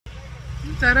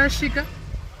Tarashika.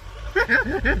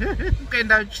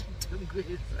 Ukaenda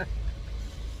Chitungwiza.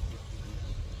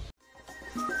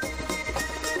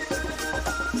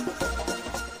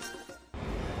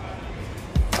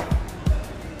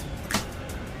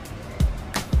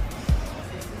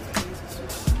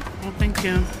 Oh, thank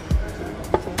you.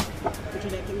 Would you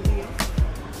like anything else?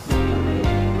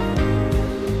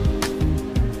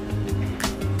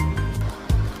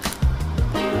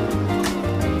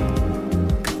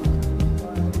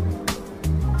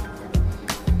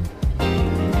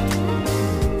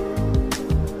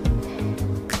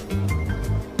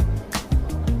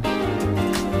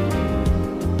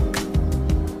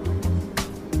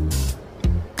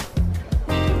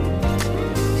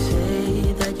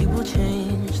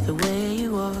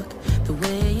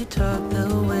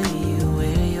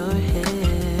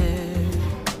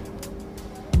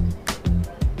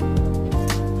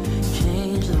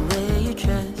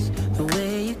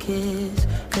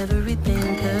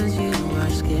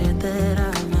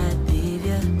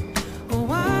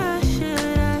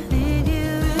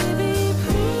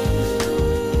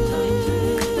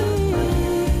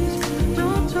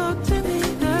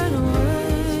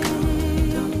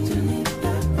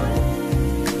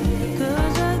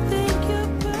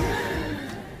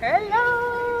 Hello.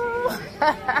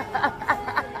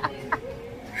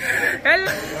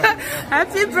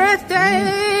 Happy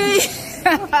birthday!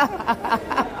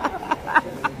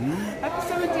 Happy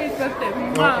 78th birthday.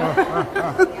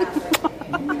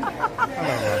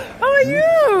 How are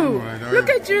you? Look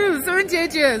at you,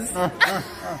 78 years.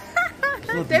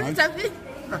 There's something.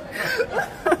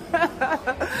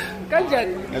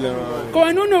 Hello.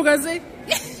 Konuno kaze.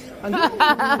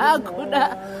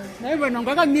 Kuda. Naiba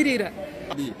nongaka mirira.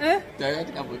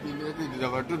 Tayari kabutini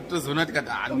tuzona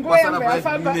tikata anupasana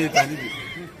pa minute nidi.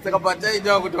 Saka batai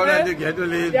ndio kutoona ndio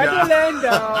yatolenda.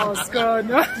 Yatolenda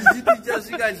skono. Jiti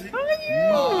chashikaji.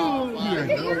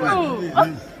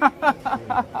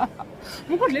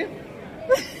 Mukudle.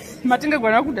 Matinga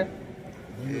gwana kuda.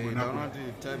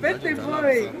 Birthday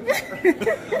boy.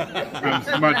 I'm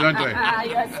smart, aren't I?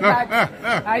 You are smart.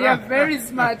 I am very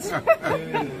smart.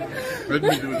 Let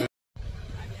me do that.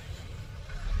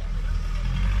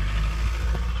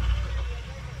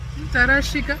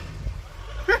 Tarashika.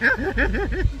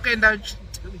 Ukaenda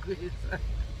Chitungwiza.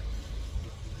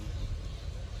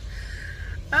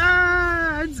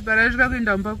 Hanzi barashika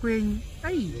kuenda mba kwenyu.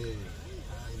 Ai.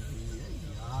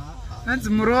 Hanzi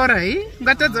MUROORA,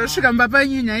 ungatadza kusvika mba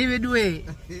panyu nyai vedu we.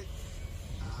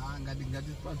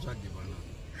 Ngati patsvage bana.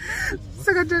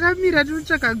 Saka takamira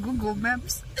tinotsvaka Google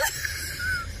Maps.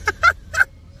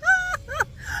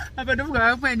 Apa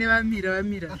ndofunga vamwe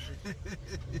vamira.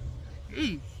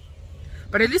 Hey.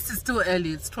 But at least it's still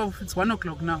early. It's 12. It's 1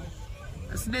 o'clock now.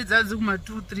 Today it's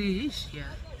 2, 3 ish.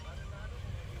 Yeah.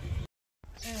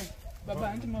 Baba,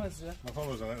 auntie Mawaza.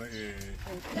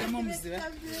 Nemo mziva.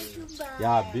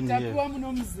 Yeah, been here. Tapuwa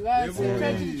muno mziva.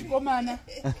 Chikomana.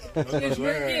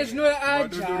 Yes, no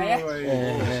ajaya.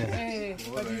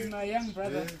 But he's my young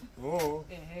brother. Oh.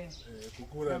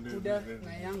 Kukuda,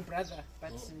 my young brother.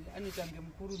 But anitange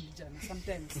mkuru njana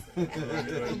sometimes.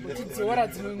 Tidzora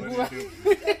dzinonguva.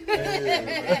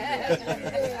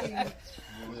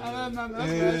 Mama,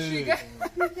 shika.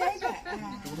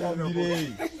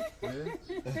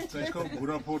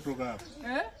 Gura photo ka.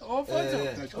 Oh, photo.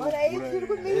 Ora isso tudo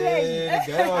comigo.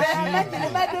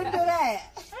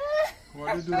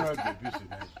 What do that busy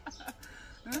guys?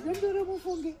 Dondora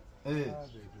mufunge.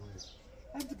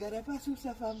 Antigara pasu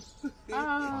safam.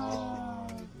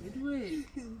 Edwe.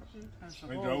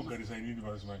 Wenda ugarisa inini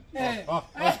basman.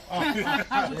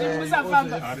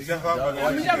 Musafamba.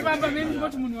 Arisafamba. Musafamba mimi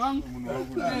ngoti munhu wangu.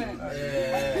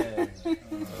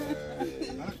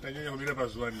 Tanyanya kumira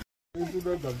pazwani.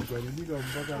 Ndoda gamtswani nika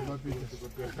mpaka mapita.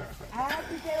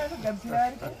 Pitera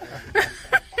gamtswani.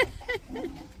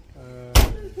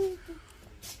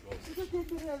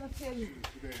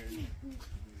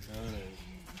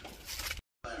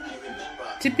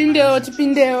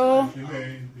 Tipindeo.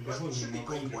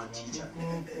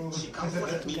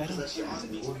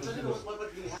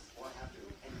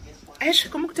 Aish,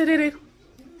 como kuterere?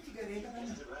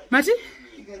 Mati?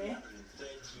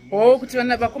 Oh, kuti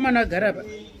vana vakomana vagara pa.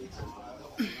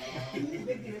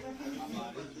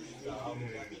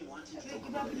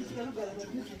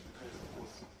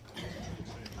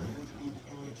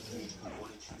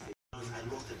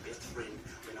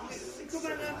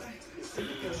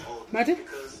 Mati?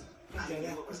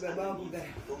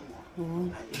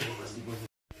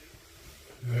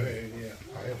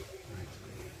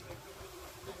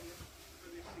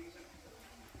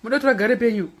 Muda tu vagare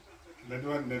penyu.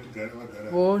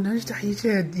 Oh, nanditi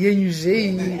aicha yenyu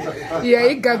zvei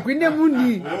yaigagwine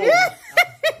munhi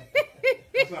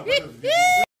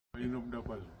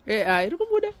iri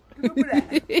kubuda.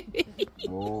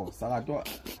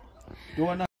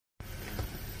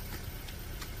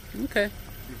 Okay,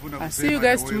 I'll see you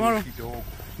guys tomorrow.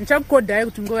 Nichakukodhai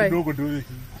kuti nguva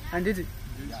handiti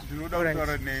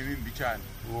ndinoda nemi mbichana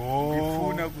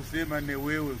ndifuna kusema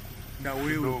newewe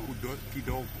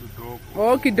kidogo.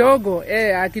 Oh, kidogo.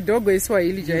 Kidogo is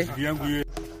Swahili jai.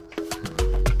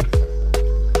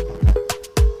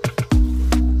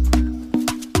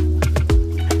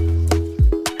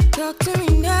 Talk to me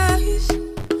nice,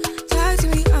 talk to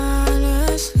me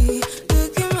honestly.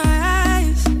 Look in my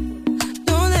eyes,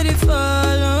 don't let it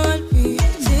fall on me.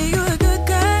 Say you're a good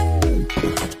guy,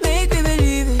 make me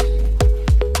believe it.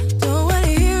 Don't wanna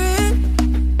hear it,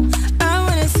 I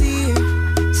wanna see it.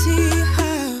 See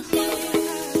how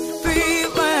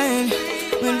rewind,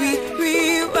 when we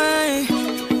rewind,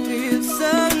 feels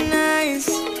so nice.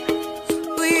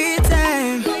 We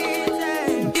time,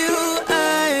 you I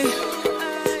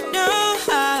know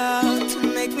how to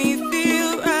make me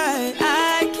feel right.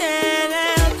 I can't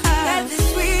help how that this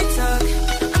sweet talk.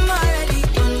 I'm already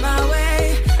on my way.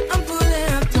 I'm pulling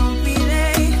up, don't be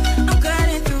late. I'm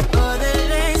cutting through all the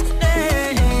lanes.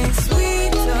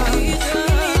 Sweet talk, you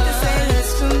need to say less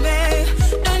to me.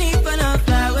 No need for no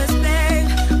flowers, babe.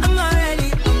 I'm already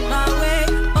on my way,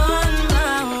 on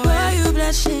my way. Why you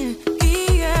blushing?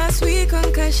 Yeah, sweet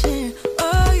concussion.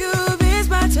 Oh, you miss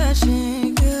my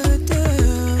touching. Good to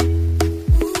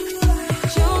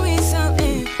show me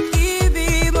something. Give me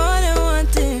more than one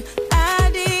thing. I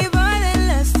need more than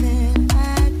less than I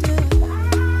do.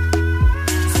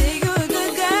 Say you're a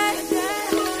good guy,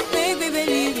 make me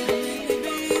believe it.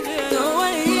 Don't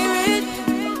wanna hear it,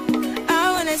 I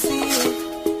wanna see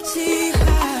it. See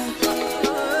how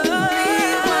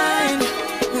rewind,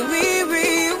 when we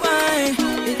rewind,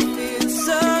 it feels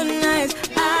so nice.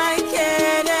 I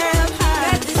can't help how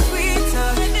that this sweet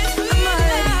talk. I'm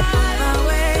already on my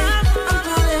way. I'm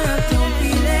pulling up, don't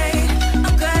be late.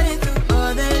 I'm cutting through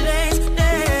all the lanes.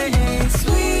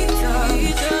 Sweet talk, you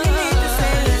need to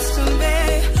say less to me.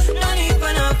 No need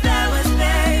for no flowers,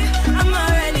 babe. I'm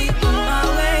already on my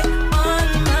way, on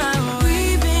my way.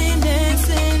 We've been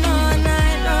dancing all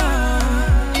night long,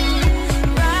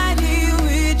 right here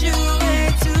with you way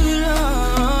too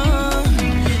long.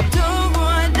 Don't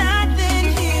want nothing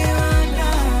here or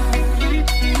now,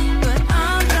 but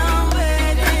I'm done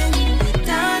waiting,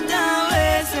 done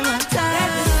wasting my time. That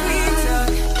the sweet talk,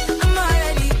 I'm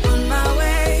already on my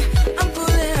way. I'm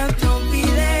pulling up, don't be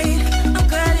late. I'm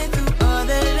cutting through all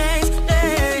the lanes.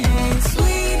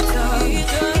 Sweet talk, you need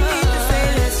to say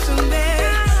less to me.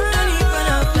 No need for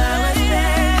no flowers,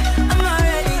 babe. I'm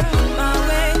already on my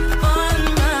way, on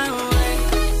my way.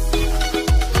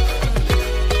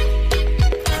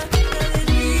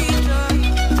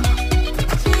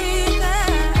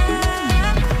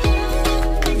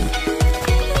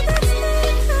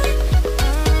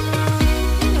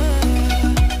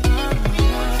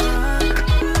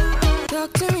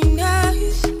 Talk to me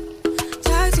nice,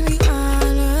 talk to me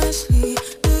honestly.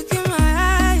 Look in my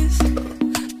eyes,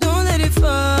 don't let it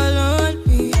fall on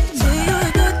me. Say you're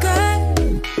a good guy,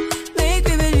 make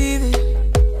me believe it.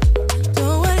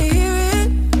 Don't wanna hear it,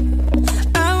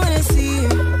 I wanna see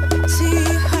it. See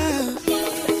how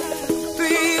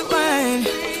rewind,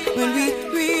 when we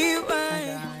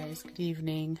rewind. Hi guys, good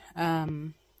evening.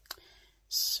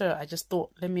 So I just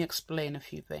thought, let me explain a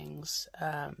few things.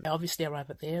 I obviously arrive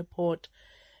at the airport,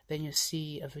 then you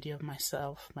see a video of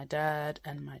myself, my dad,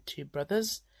 and my two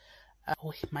brothers.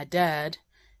 My dad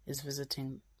is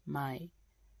visiting my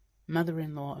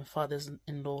mother-in-law and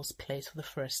father-in-law's place for the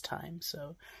first time.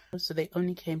 So they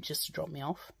only came just to drop me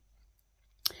off.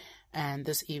 And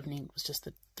this evening it was just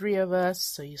the three of us.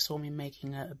 So you saw me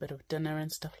making a bit of dinner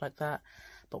and stuff like that.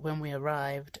 But when we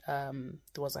arrived, there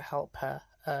was a helper,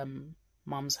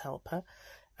 mom's helper,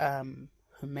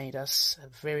 who made us a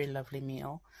very lovely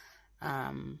meal.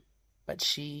 But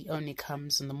she only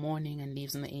comes in the morning and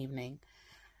leaves in the evening.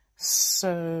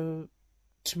 So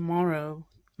tomorrow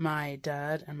my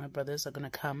dad and my brothers are going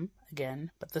to come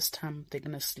again, but this time they're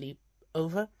going to sleep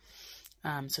over.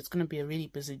 So it's going to be a really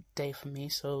busy day for me.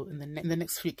 So in the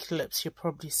next few clips, you'll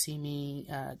probably see me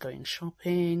going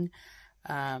shopping,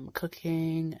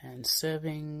 cooking and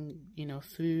serving,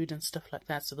 food and stuff like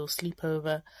that. So they'll sleep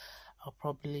over. I'll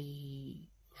probably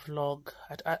vlog.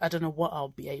 I don't know what I'll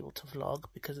be able to vlog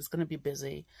because it's going to be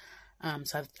busy.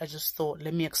 So I just thought,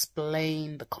 let me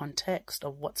explain the context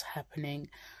of what's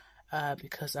happening,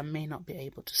 because I may not be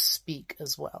able to speak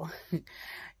as well.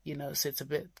 So it's a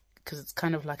bit because it's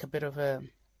kind of like a bit of a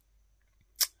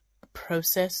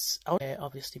process.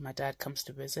 Obviously my dad comes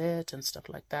to visit and stuff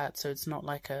like that, so it's not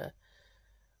like a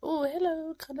oh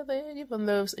hello kind of thing, even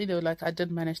though, you know, like I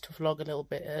did manage to vlog a little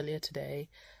bit earlier today.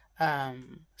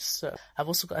 So I've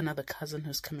also got another cousin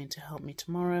who's coming to help me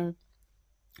tomorrow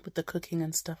with the cooking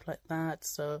and stuff like that.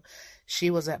 So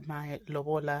she was at my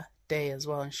lobola day as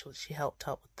well, and she helped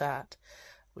out with that,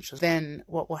 which was then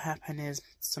what will happen is,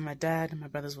 so my dad and my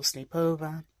brothers will sleep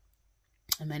over,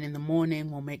 and then in the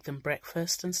morning we'll make them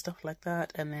breakfast and stuff like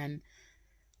that, and then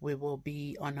we will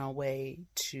be on our way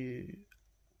to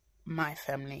my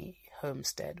family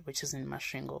homestead, which is in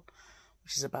Masvingo,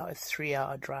 which is about a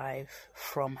 3-hour drive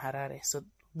from Harare. So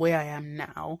where I am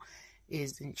now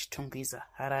is in Chitungwiza,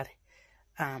 Harare.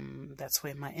 That's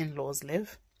where my in-laws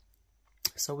live.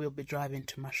 So we'll be driving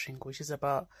to Masvingo, which is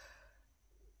about,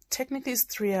 technically it's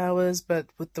 3 hours, but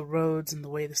with the roads and the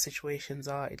way the situations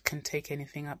are, it can take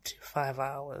anything up to 5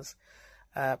 hours,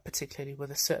 particularly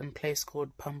with a certain place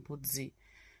called Pambudzi,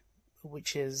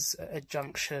 which is a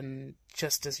junction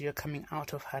just as you're coming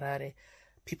out of Harare.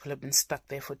 People have been stuck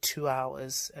there for 2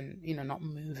 hours and, you know, not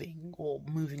moving, or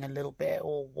moving a little bit,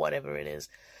 or whatever it is.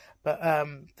 But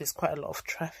there's quite a lot of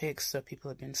traffic, so people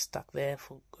have been stuck there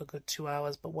for a good 2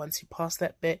 hours. But once you pass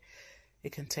that bit,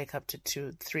 it can take up to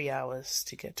 2-3 hours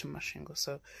to get to Masvingo.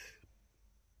 So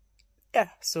yeah,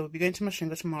 so we'll be going to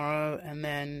Masvingo tomorrow, and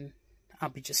then I'll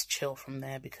be just chill from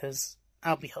there because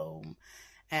I'll be home,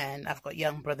 and I've got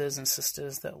young brothers and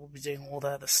sisters that will be doing all the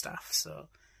other stuff. So it'll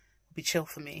be chill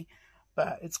for me.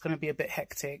 But it's going to be a bit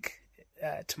hectic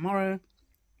tomorrow,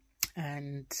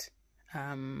 and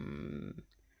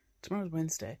tomorrow's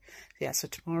Wednesday. Yeah, so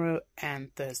tomorrow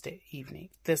and Thursday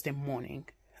morning,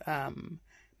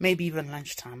 maybe even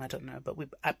lunchtime, I don't know. But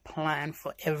I plan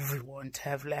for everyone to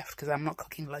have left because I'm not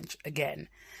cooking lunch again.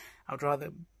 I'd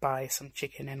rather buy some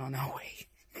chicken and on our way.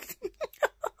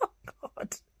 Oh,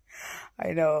 God.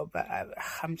 I know, but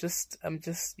I'm just,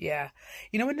 yeah.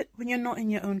 You know, when you're not in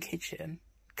your own kitchen,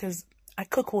 because I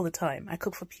cook all the time. I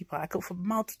cook for people. I cook for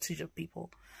multitudes of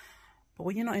people. But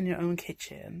when you're not in your own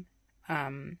kitchen,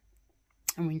 and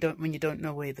when you don't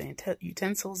know where the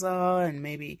utensils are,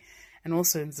 and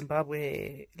also in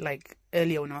Zimbabwe, like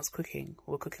earlier when I was cooking,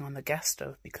 we were cooking on the gas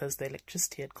stove because the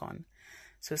electricity had gone.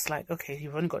 So it's like, okay,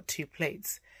 you've only got 2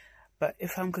 plates. But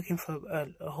if I'm cooking for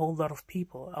a whole lot of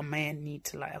people, I may need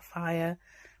to light a fire,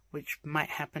 which might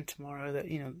happen tomorrow. That,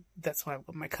 you know, that's why I've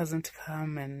got my cousin to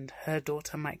come, and her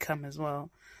daughter might come as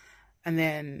well. And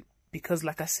then, because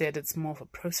like I said, it's more of a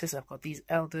process, I've got these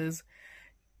elders,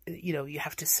 you know, you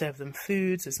have to serve them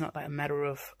food. So it's not like a matter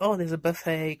of, oh, there's a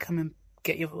buffet, come and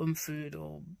get your own food,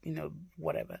 or, you know,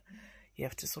 whatever. You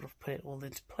have to sort of put it all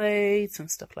into plates and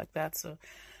stuff like that. So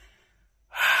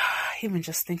even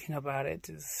just thinking about it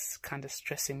is kind of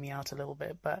stressing me out a little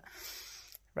bit. But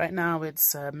right now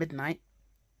it's midnight.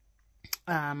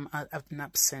 I've been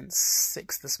up since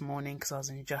 6 this morning because I was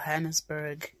in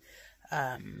Johannesburg.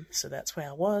 So that's where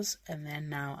I was. And then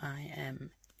now I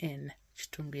am in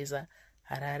Chitungwiza,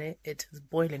 Harare. It is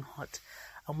boiling hot.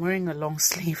 I'm wearing a long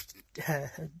sleeved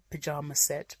pajama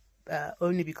set,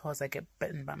 only because I get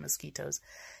bitten by mosquitoes.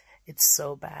 It's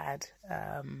so bad.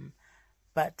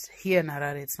 But here in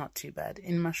Harare, it's not too bad.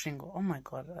 In Masvingo, oh my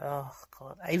God,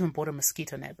 I even bought a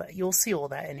mosquito net, but you'll see all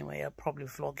that anyway. I'll probably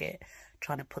vlog it,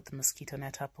 trying to put the mosquito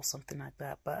net up or something like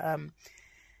that. But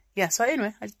yeah, so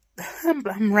anyway,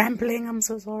 I'm rambling, I'm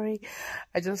so sorry.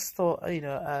 I just thought, you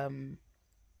know,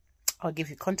 I'll give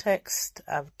you context.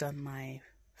 I've done my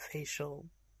facial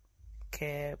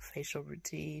care, facial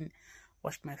routine,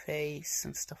 washed my face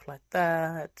and stuff like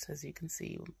that. As you can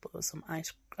see, put some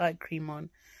eye cream on.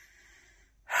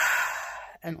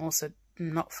 And also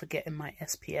not forgetting my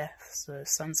SPF, so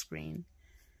sunscreen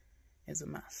is a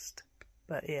must.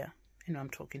 But yeah, you know, I'm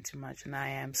talking too much and I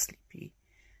am sleepy,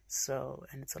 so,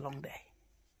 and it's a long day.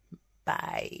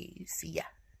 Bye, see ya.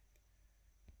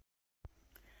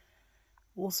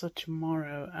 Also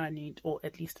tomorrow I need, or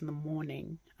at least in the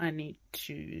morning, I need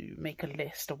to make a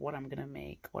list of what I'm gonna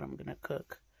make, what I'm gonna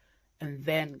cook, and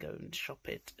then go and shop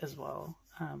it as well.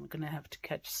 I'm gonna have to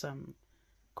catch some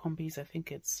combis. I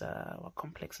think it's what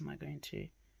complex am I going to?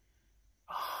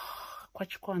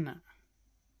 Kwachikwana.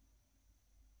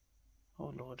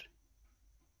 Oh Lord,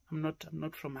 I'm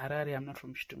not from Harare. I'm not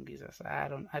from Chitungwiza. So I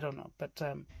don't know. But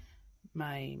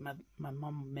my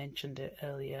mom mentioned it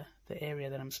earlier. The area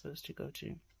that I'm supposed to go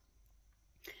to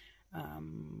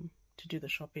do the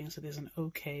shopping. So there's an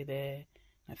OK there.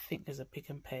 I think there's a Pick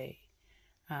and Pay.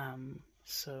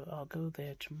 So I'll go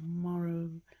there tomorrow.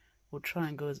 We'll try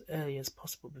and go as early as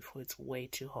possible before it's way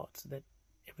too hot, so that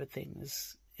everything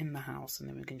is in the house and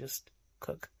then we can just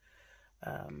cook.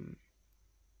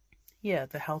 yeah,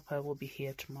 the helper will be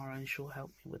here tomorrow and she'll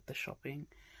help me with the shopping.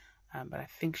 But I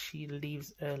think she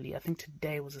leaves early. I think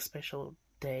today was a special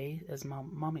day, as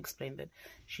mom explained, that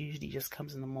she usually just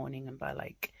comes in the morning and by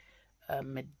like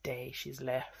midday she's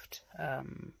left.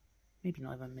 Maybe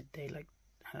not even midday, like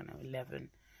I don't know, 11.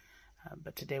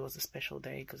 But today was a special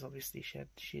day because obviously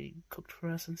she cooked for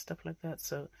us and stuff like that.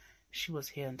 So she was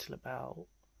here until about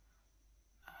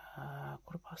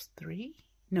 3:15.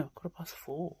 No,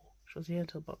 4:15. She was here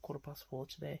until about 4:15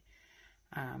 today.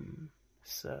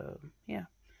 So yeah.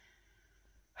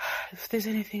 If there's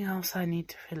anything else I need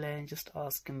to fill in, just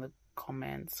ask in the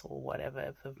comments or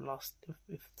whatever.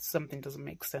 If something doesn't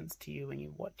make sense to you when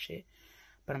you watch it,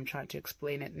 but I'm trying to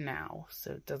explain it now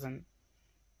so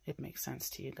it makes sense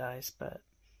to you guys. But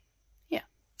yeah.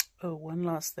 Oh, one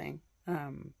last thing.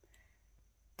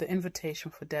 The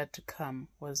invitation for Dad to come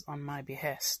was on my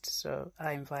behest, so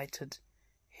I invited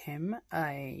him.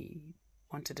 I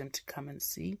wanted him to come and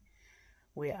see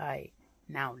where I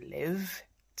now live.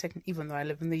 Even though I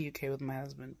live in the UK with my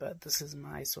husband, but this is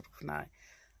my sort of now,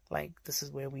 like, this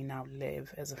is where we now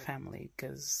live as a family,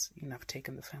 because, you know, I've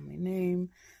taken the family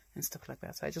name and stuff like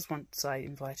that. So I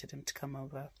invited him to come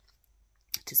over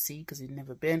to see, because he'd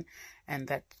never been, and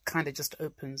that kind of just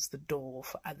opens the door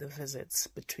for other visits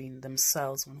between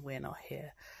themselves when we're not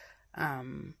here.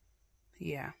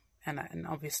 Yeah, and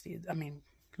obviously, I mean,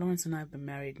 Lawrence and I have been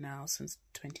married now since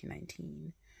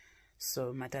 2019.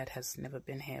 So my dad has never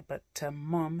been here, but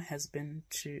Mom has been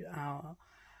to our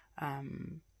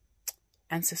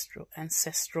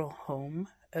ancestral home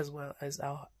as well as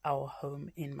our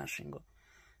home in Mashingo.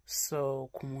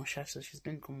 So Kumusha, so she's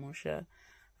been Kumusha.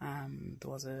 There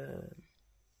was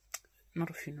not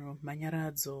a funeral,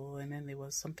 Manyaradzo, and then there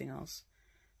was something else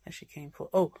that she came for.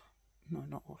 Oh, no,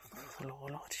 not what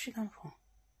did she come for?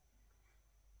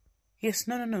 Yes,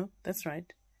 no, that's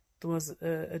right. There was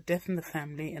a death in the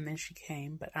family, and then she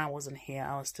came, but I wasn't here.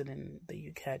 I was still in the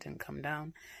UK. I didn't come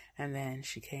down. And then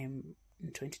she came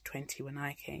in 2020 when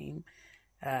I came.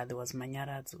 There was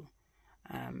Manyaradzo.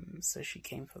 So she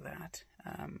came for that.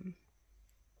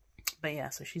 But yeah,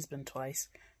 so she's been twice.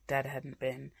 Dad hadn't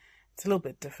been. It's a little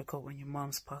bit difficult when your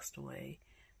mom's passed away.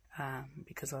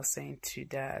 Because I was saying to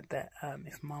Dad that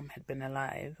if Mom had been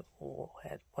alive or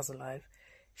was alive,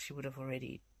 she would have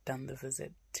already done the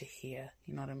visit to here,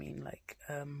 you know what I mean? Like,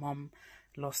 Mom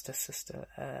lost her sister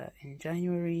in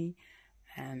January,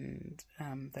 and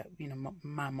that, you know,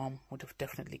 my mom would have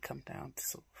definitely come down to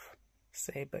sort of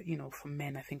say, but, you know, for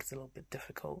men, I think it's a little bit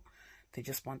difficult. They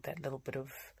just want that little bit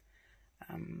of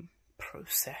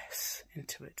process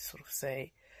into it to sort of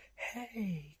say,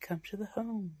 hey, come to the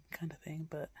home, kind of thing.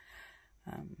 But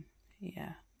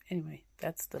yeah, anyway,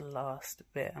 that's the last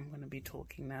bit I'm going to be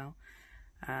talking now.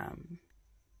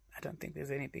 I don't think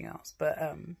there's anything else, but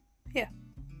yeah,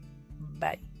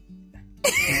 bye.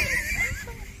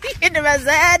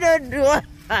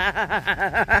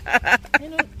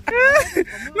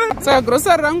 So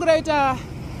grocery run right.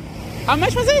 How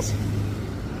much was it?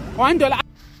 $1.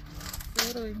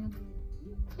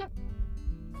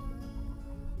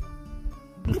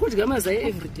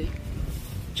 Every day.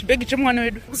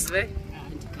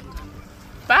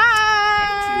 Bye.